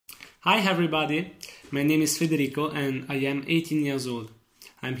Hi everybody, my name is Federico and I am 18 years old.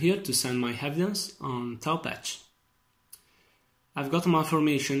 I'm here to send my evidence on Taopatch. I've got a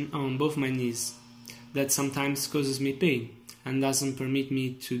malformation on both my knees that sometimes causes me pain and doesn't permit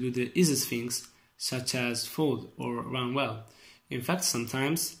me to do the easiest things such as fold or run well. In fact,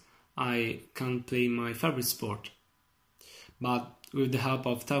 sometimes I can't play my favorite sport. But with the help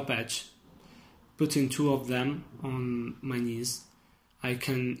of Taopatch, putting two of them on my knees, I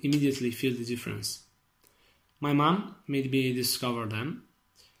can immediately feel the difference. My mom made me discover them.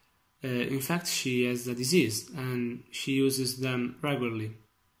 In fact, she has the disease and she uses them regularly.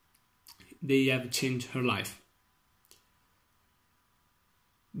 They have changed her life.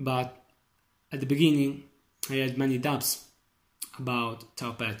 But at the beginning, I had many doubts about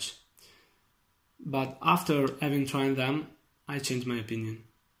Taopatch. But after having tried them, I changed my opinion.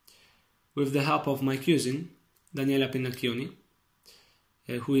 With the help of my cousin, Daniela Pennacchioni,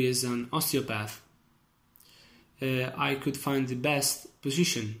 who is an osteopath, I could find the best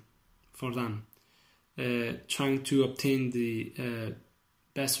position for them, trying to obtain the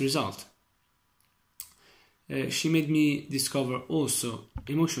best result. She made me discover also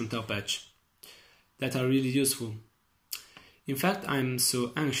emotion Taopatch that are really useful. In fact, I'm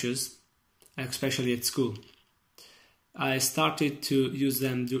so anxious, especially at school. I started to use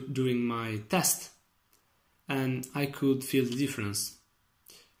them during my test, and I could feel the difference.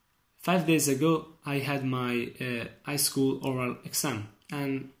 5 days ago, I had my high school oral exam,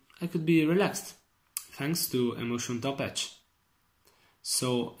 and I could be relaxed, thanks to Emotion Taopatch.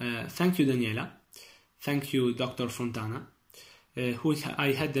 So, thank you, Daniela. Thank you, Dr. Fontana, who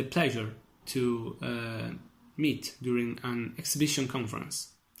I had the pleasure to meet during an exhibition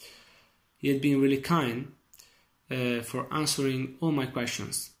conference. He had been really kind for answering all my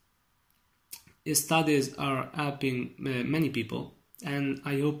questions. His studies are helping many people, and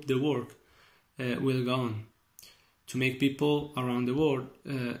I hope the work will go on to make people around the world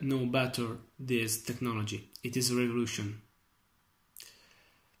know better this technology. It is a revolution.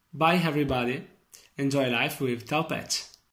 Bye everybody, enjoy life with Taopatch.